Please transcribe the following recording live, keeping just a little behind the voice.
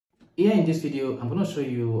Here in this video, I'm going to show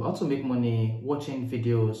you how to make money watching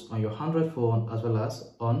videos on your Android phone as well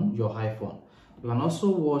as on your iPhone. You can also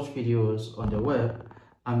watch videos on the web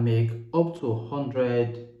and make up to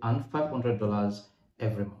 $100 and $500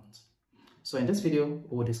 every month. So in this video,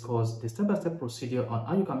 we will discuss the step-by-step procedure on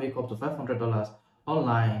how you can make up to $500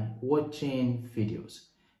 online watching videos.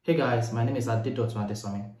 Hey guys, my name is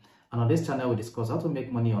Adedotunadesami, and on this channel we discuss how to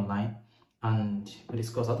make money online, and we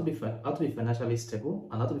discuss how to be financially stable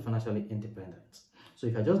and how to be financially independent. So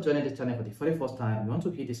if you're just joining this channel for the very first time, you want to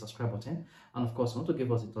hit the subscribe button, and of course you want to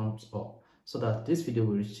give us a thumbs up so that this video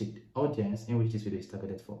will reach the audience in which this video is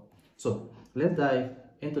targeted for. So let's dive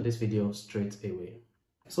into this video straight away.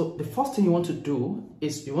 So the first thing you want to do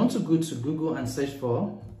is you want to go to Google and search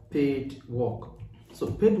for paid work. So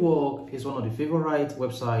paid work is one of the favorite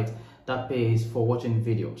websites that pays for watching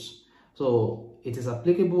videos. So it is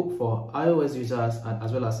applicable for iOS users and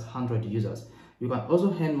as well as Android users. You can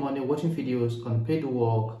also earn money watching videos on paid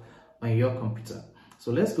work on your computer.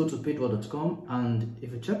 So let's go to paidwork.com, and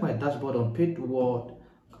if you check my dashboard on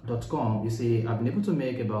paidwork.com, you see I've been able to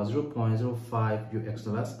make about 0.05 US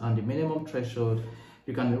dollars, and the minimum threshold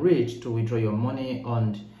you can reach to withdraw your money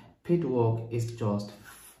on paid work is just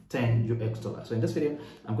 10 US dollars. So in this video,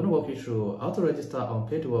 I'm going to walk you through how to register on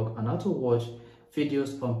paid work and how to watch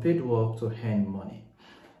videos on paid work to earn money.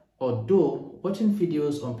 Although watching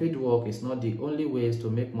videos on paid work is not the only ways to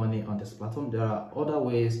make money on this platform, there are other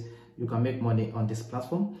ways you can make money on this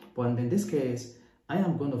platform. But in this case, I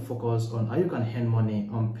am going to focus on how you can earn money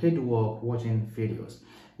on paid work watching videos.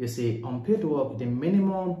 You see, on paid work, the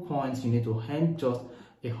minimum points you need to earn just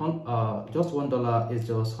 $1 is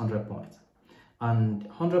just 100 points. And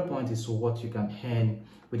 100 points is what you can earn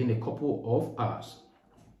within a couple of hours.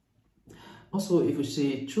 Also, if you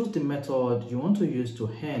see choose the method you want to use to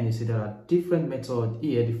earn, you see there are different methods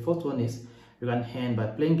here. The first one is you can earn by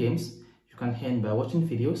playing games, you can earn by watching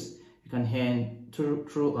videos, you can earn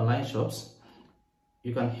through online shops,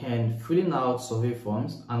 you can earn filling out survey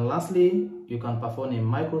forms, and lastly, you can perform a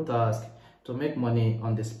micro task to make money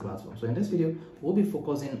on this platform. So in this video, we'll be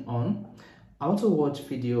focusing on how to watch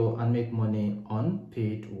video and make money on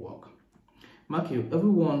paid work. Mark you,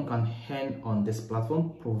 everyone can earn on this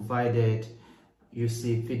platform provided you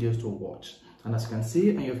see videos to watch. And as you can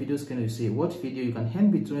see on your video screen, you see watch video, you can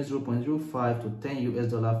earn between 0.05 to 10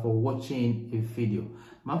 US dollars for watching a video.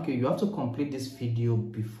 Mark you have to complete this video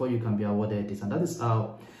before you can be awarded this, and that is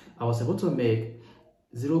how I was able to make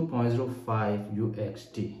 0.05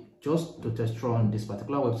 USD just to test run this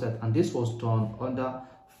particular website, and this was done under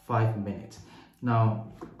 5 minutes.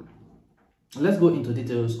 Now let's go into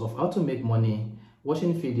details of how to make money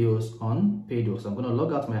watching videos on paid work. So I'm going to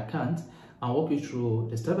log out my account and walk you through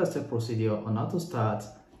the step-by-step procedure on how to start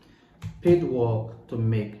paid work to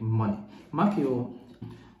make money. Mark you,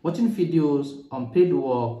 watching videos on paid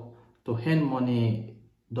work to earn money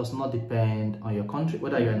does not depend on your country,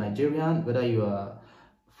 whether you're Nigerian, whether you are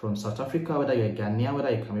from South Africa, whether you're Ghanaian, whether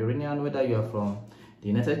you're Cameroonian, whether you are from the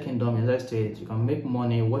United Kingdom, United States. You can make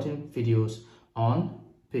money watching videos on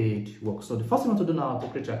paid work. So the first thing you want to do now to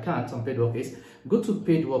create your account on paid work is go to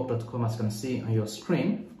paidwork.com, as you can see on your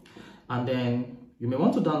screen, and then you may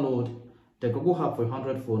want to download the Google app for your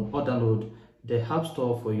Android phone or download the App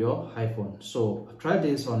Store for your iPhone. So I tried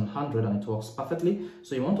this on Android and it works perfectly.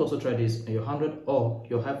 So you want to also try this on your Android or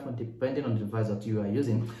your iPhone, depending on the device that you are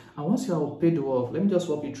using. And once you have paid work, let me just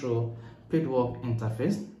walk you through paid work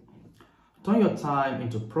interface. Turn your time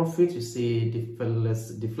into profit. You see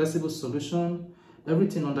the flexible solution,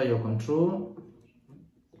 everything under your control,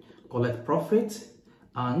 collect profit,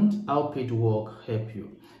 and how paid work help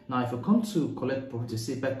you. Now if you come to collect profit, you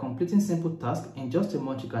see by completing simple tasks in just a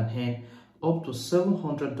month you can earn up to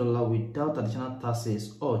 $700 without additional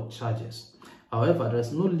taxes or charges. However, there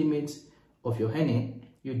is no limit of your earning.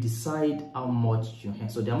 You decide how much you earn.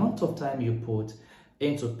 So the amount of time you put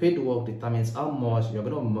into paid work determines how much you're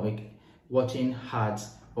going to make watching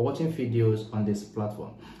ads or watching videos on this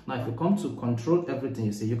platform. Now if you come to control everything,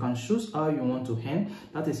 you see you can choose how you want to earn.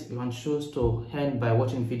 That is, you can choose to earn by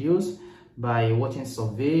watching videos, by watching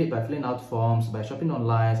survey, by filling out forms, by shopping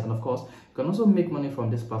online, and of course you can also make money from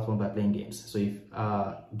this platform by playing games. So if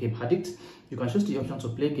game addict, you can choose the option to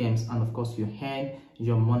play games, and of course you earn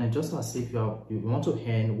your money just as if you want to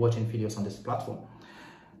earn watching videos on this platform.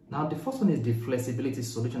 Now the first one is the flexibility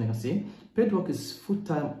solution. You can see paid work is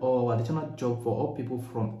full-time or additional job for all people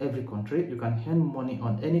from every country. You can earn money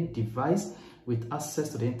on any device with access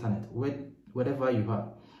to the internet, wherever you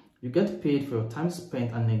are. You get paid for your time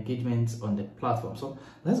spent and engagement on the platform. So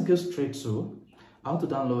let's go straight to how to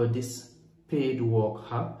download this paid work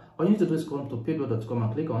app. All you need to do is go to paidwork.com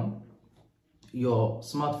and click on your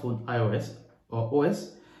smartphone iOS or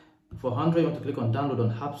OS. For Android, you want to click on download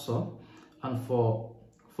on App Store, and for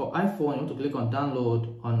iPhone, you want to click on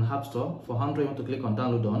download on App Store. For Android, you want to click on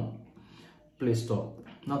download on Play Store.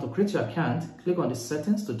 Now to create your account, click on the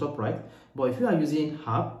settings to top right. But if you are using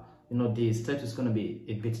app, the steps is going to be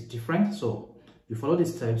a bit different. So you follow the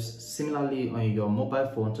steps similarly on your mobile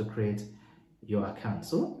phone to create your account.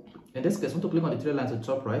 So in this case, you want to click on the three lines to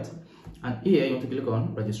top right, and here you want to click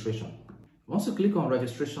on registration. Once you click on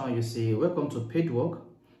registration, you see welcome to PaidWork,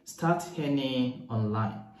 start earning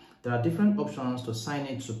online. There are different options to sign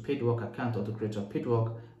in to PaidWork account or to create a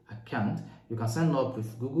PaidWork account. You can sign up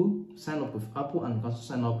with Google, sign up with Apple, and you can also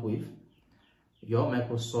sign up with your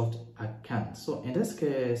Microsoft account. So in this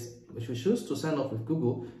case, if you choose to sign up with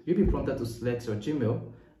Google, you'll be prompted to select your Gmail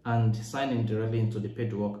and sign in directly into the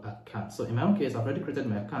PaidWork account. So in my own case, I've already created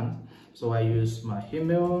my account, so I use my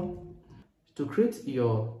email. To create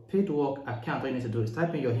your PaidWork account, what you need to do is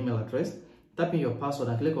type in your email address, type in your password,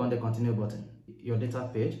 and click on the continue button. Your data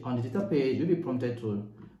page. On the data page, you'll be prompted to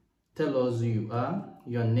tell us who you are,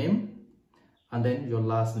 your name, and then your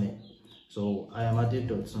last name. So I am Ade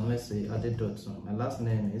Dotson. Let's say Ade Dotson. My last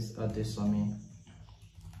name is Adesomi.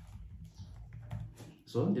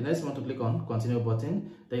 So the next you want to click on continue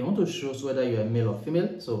button. Then you want to choose whether you are male or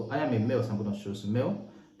female. So I am a male, so I'm going to choose male.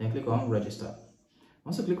 Then click on register.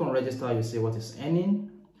 Once you click on register, you see what is earning.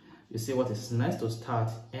 You see what is next to start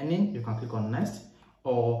earning. You can click on next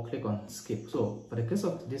or click on skip. So for the case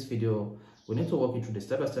of this video, we need to walk you through the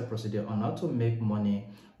step-by-step procedure on how to make money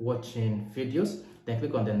watching videos. Then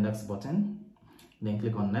click on the next button. Then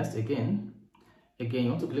click on next again. Again, you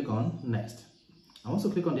want to click on next. And once you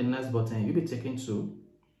click on the next button, you'll be taken to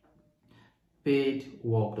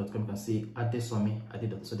paidwork.com. You can see Adesomi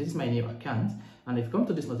Ade. So this is my new account. And if you come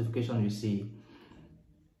to this notification, you see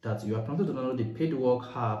that you are prompted to download the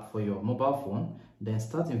PaidWork app for your mobile phone, then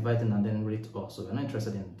start inviting and then rate us. So we're not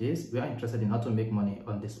interested in this. We are interested in how to make money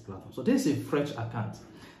on this platform. So this is a fresh account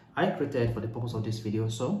I created for the purpose of this video.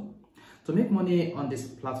 So to make money on this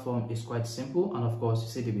platform is quite simple. And of course, you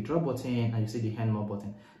see the withdraw button and you see the earn more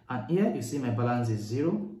button. And here you see my balance is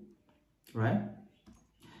 0, right?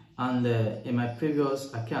 And in my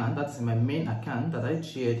previous account, that's in my main account that I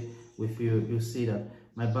shared with you, you see that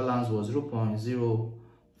my balance was 0.05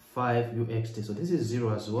 UXT. So this is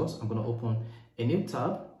 0 as well. So I'm going to open a new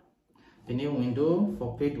tab, a new window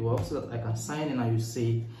for PaidWork, so that I can sign in, and you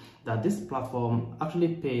see that this platform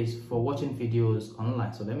actually pays for watching videos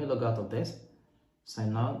online. So let me log out of this,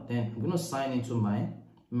 sign out, then I'm going to sign into my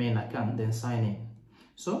main account, then sign in.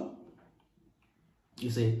 So you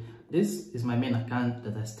see this is my main account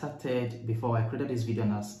that I started before I created this video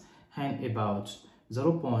and has earned about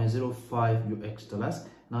 0.05 UX dollars.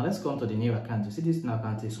 Now let's come to the new account. You see this new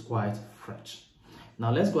account is quite fresh.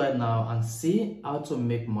 Now let's go ahead now and see how to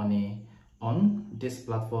make money on this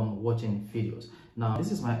platform watching videos. Now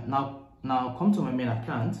this is my now come to my main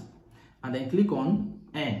account and then click on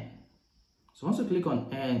earn. So once you click on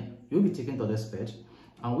earn, you'll be taken to this page,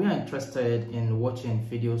 and we are interested in watching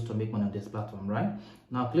videos to make money on this platform, right?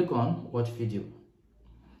 Now click on watch video.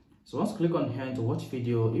 So once you click on here to watch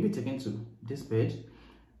video, you'll be taken to this page.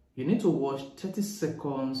 You need to watch 30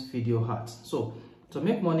 seconds video ads. So to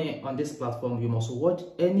make money on this platform, you must watch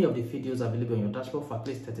any of the videos available on your dashboard for at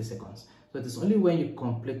least 30 seconds. So it is only when you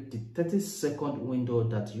complete the 30-second window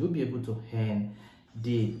that you'll be able to earn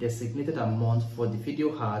the designated amount for the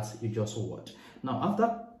video ads you just watched. Now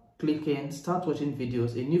after clicking start watching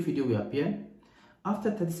videos, a new video will appear.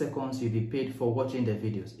 After 30 seconds, you'll be paid for watching the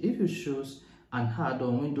videos. If you choose an ad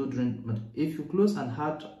or window if you close an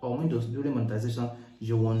ad or windows during monetization,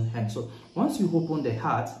 you won't earn. So once you open the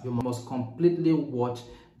ad, you must completely watch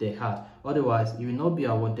the ad. Otherwise, you will not be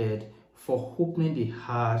awarded for opening the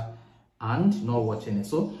ad and not watching it.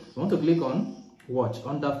 So you want to click on watch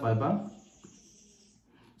under Fiber.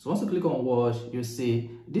 So once you click on watch, you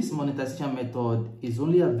see this monetization method is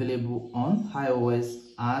only available on iOS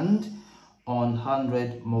and on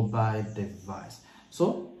Android mobile device.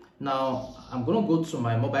 So now I'm going to go to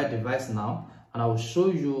my mobile device now, and I will show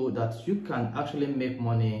you that you can actually make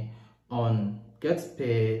money on Get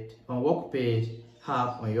Paid, on Work Paid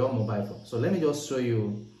app on your mobile phone. So let me just show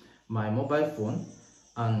you my mobile phone,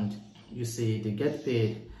 and you see the Get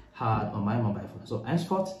Paid ad on my mobile phone. So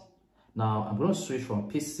henceforth, now I'm going to switch from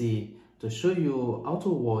PC to show you how to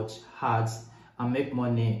watch ads and make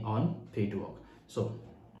money on PaidWork. So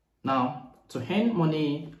now to earn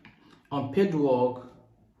money on PaidWork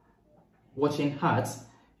watching ads,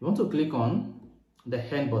 you want to click on the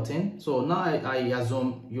earn button. So now I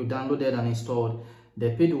assume you downloaded and installed the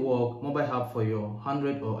PaidWork mobile app for your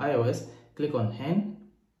Android or iOS. Click on earn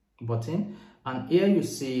button. And here you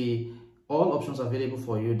see all options available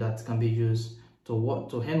for you that can be used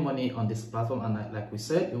to earn money on this platform. And like we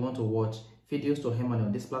said, you want to watch videos to earn money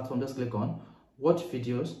on this platform, just click on watch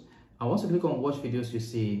videos. And once you click on watch videos, you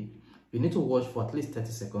see you need to watch for at least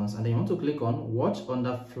 30 seconds, and then you want to click on watch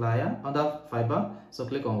under Fiverr, so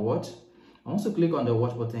click on watch. And once you click on the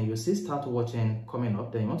watch button, you see start watching coming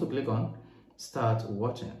up, then you want to click on start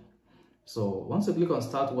watching. So once you click on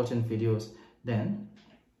start watching videos, then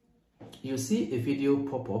you see a video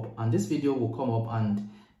pop up, and this video will come up, and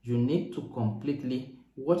you need to completely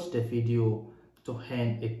watch the video to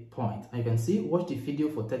earn a point. And you can see watch the video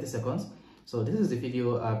for 30 seconds. So this is the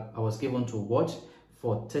video I was given to watch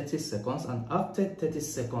for 30 seconds, and after 30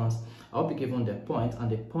 seconds I'll be given the point, and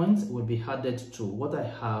the points will be added to what I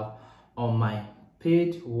have on my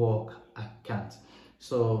paid work account.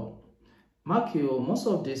 So mark you, most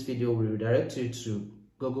of this video will redirect you to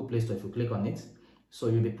Google Play Store if you click on it. So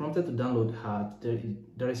you'll be prompted to download HAT.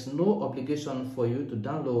 There is no obligation for you to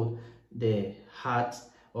download the HAT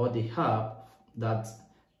or the app that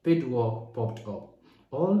paid work popped up.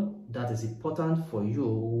 All that is important for you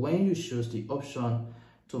when you choose the option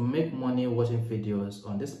to make money watching videos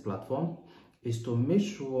on this platform is to make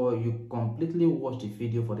sure you completely watch the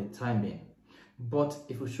video for the time being. But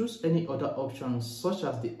if you choose any other options, such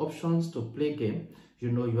as the options to play game,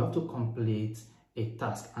 you know you have to complete a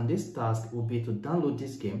task, and this task will be to download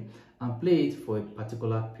this game and play it for a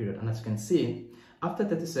particular period. And as you can see, after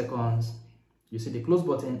 30 seconds, you see the close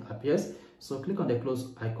button appears. So click on the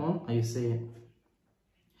close icon, and you say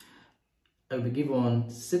I'll be given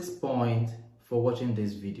 6 points for watching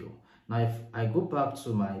this video. Now if I go back to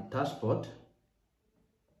my dashboard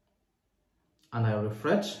and I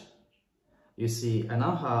refresh, you see I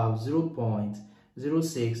now have 0.06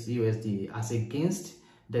 USD as against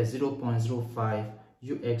the 0.05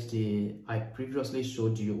 USD I previously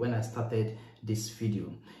showed you when I started this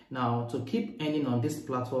video. Now to keep earning on this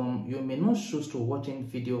platform, you may not choose to watching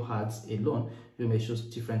video ads alone. You may choose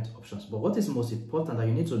different options, but what is most important that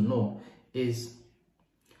you need to know is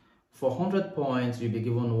for 100 points you'll be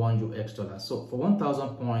given $1. So for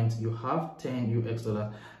 1,000 points you have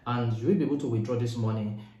 $10, and you will be able to withdraw this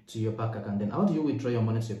money to your bank account. Then how do you withdraw your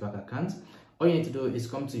money to your bank account? All you need to do is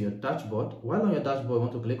come to your dashboard. While on your dashboard, you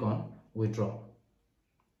want to click on withdraw.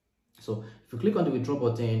 So if you click on the withdraw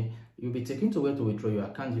button, you'll be taken to where to withdraw your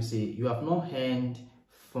account. You see you have not earned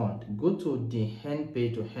fund. Go to the earn pay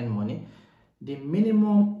to earn money. The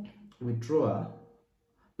minimum withdrawal,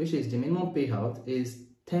 which is the minimum payout, is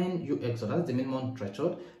 $10. That's the minimum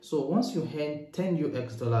threshold. So once you earn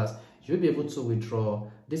 $10, you'll be able to withdraw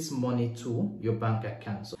this money to your bank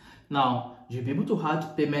account. So now you'll be able to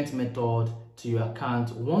add payment method to your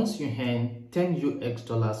account once you earn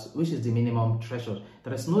 $10, which is the minimum threshold.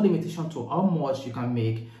 There is no limitation to how much you can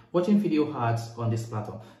make watching video ads on this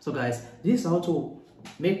platform. So guys, this is how to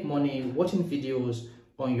make money watching videos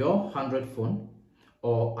on your Android phone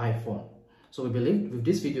or iPhone. So we believe with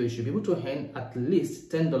this video you should be able to earn at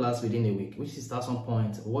least $10 within a week, which is 1,000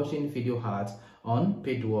 points watching video ads on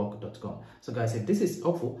paidwork.com. So guys, if this is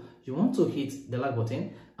helpful, you want to hit the like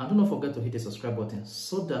button, and do not forget to hit the subscribe button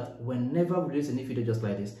so that whenever we release a new video just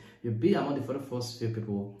like this, you'll be among the first few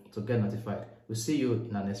people to get notified. We'll see you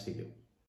in our next video.